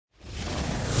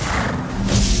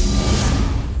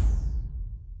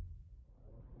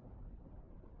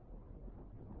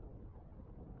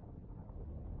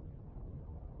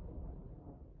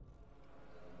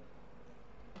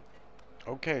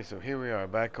Okay, so here we are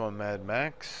back on Mad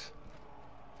Max.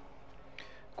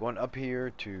 Going up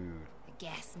here to... The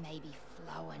gas may be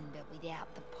flowing, but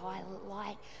without the pilot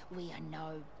light, we are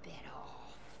no better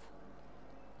off.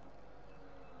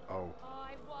 Oh.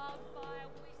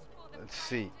 Let's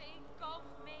see. Oh,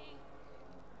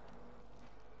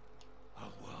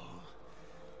 woe.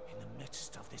 In the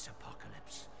midst of this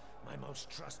apocalypse, my most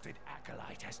trusted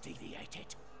acolyte has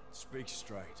deviated. Speak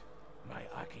straight. My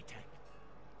architect,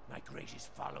 my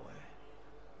greatest follower.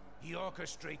 He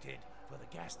orchestrated for the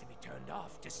gas to be turned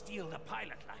off to steal the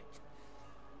pilot light.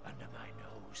 Under my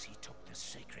nose, he took the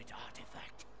sacred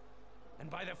artifact. And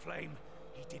by the flame,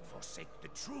 he did forsake the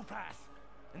true path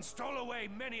and stole away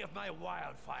many of my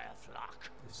wildfire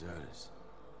flock. Deserters.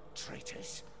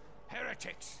 Traitors.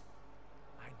 Heretics.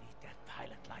 I need that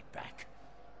pilot light back.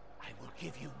 I will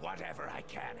give you whatever I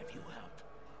can if you help.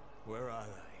 Where are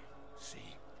they?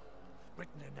 See?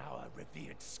 Written in our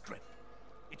revered script.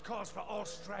 It calls for all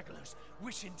stragglers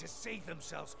wishing to save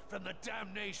themselves from the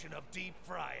damnation of Deep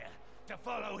Fryer to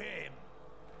follow him.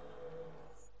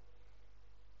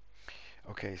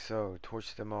 Okay, so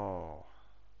torch them all.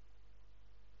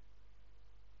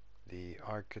 The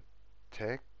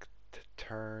architect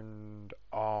turned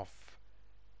off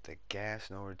the gas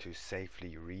in order to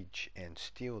safely reach and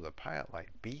steal the pilot light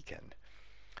beacon.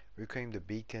 Reclaim the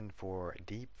beacon for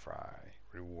Deep Fry.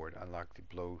 Reward. Unlock the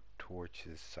blow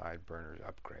torch's side burners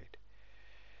upgrade.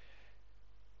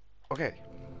 Okay.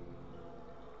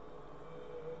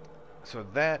 So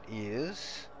that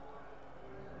is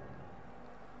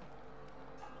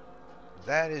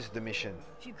the mission.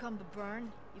 If you come to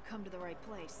burn, you come to the right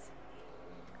place.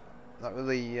 Not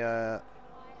really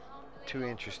too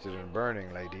interested in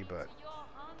burning, lady, but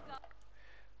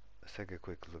let's take a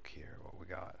quick look here what we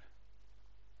got.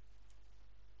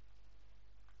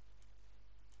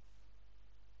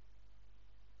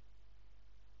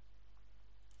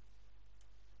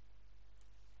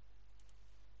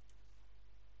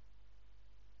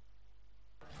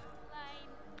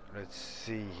 Let's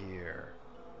see here.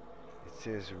 It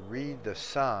says read the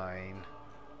sign.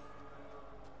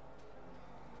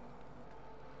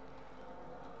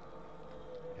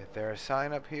 Is there a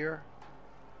sign up here?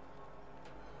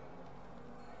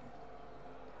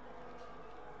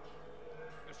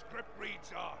 The script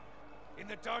reads on. In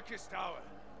the darkest hour,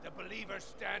 the believer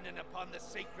standing upon the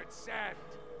sacred sand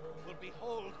will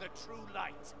behold the true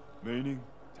light. Meaning?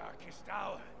 Darkest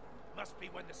hour must be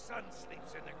when the sun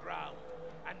sleeps in the ground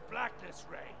and blackness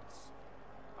reigns.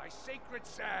 By sacred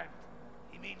sand,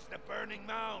 he means the burning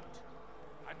mound.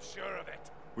 I'm sure of it.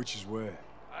 Which is where?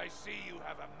 I see you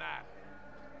have a map.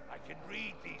 I can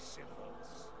read these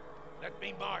symbols. Let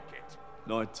me mark it.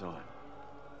 Nighttime.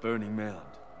 Burning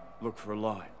mound. Look for a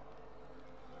light.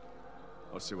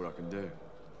 I'll see what I can do.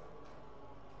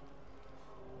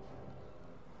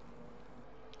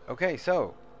 Okay,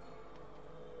 so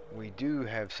we do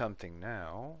have something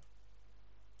now.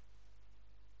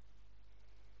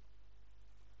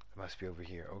 It must be over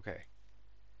here. Okay.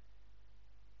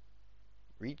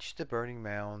 Reach the burning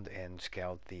mound and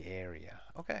scout the area.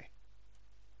 Okay.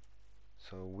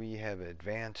 So we have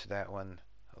advanced that one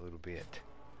a little bit.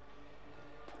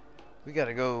 We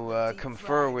gotta go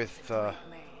confer with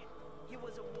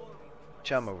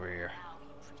Chum over here.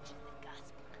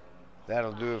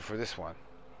 That'll do it for this one.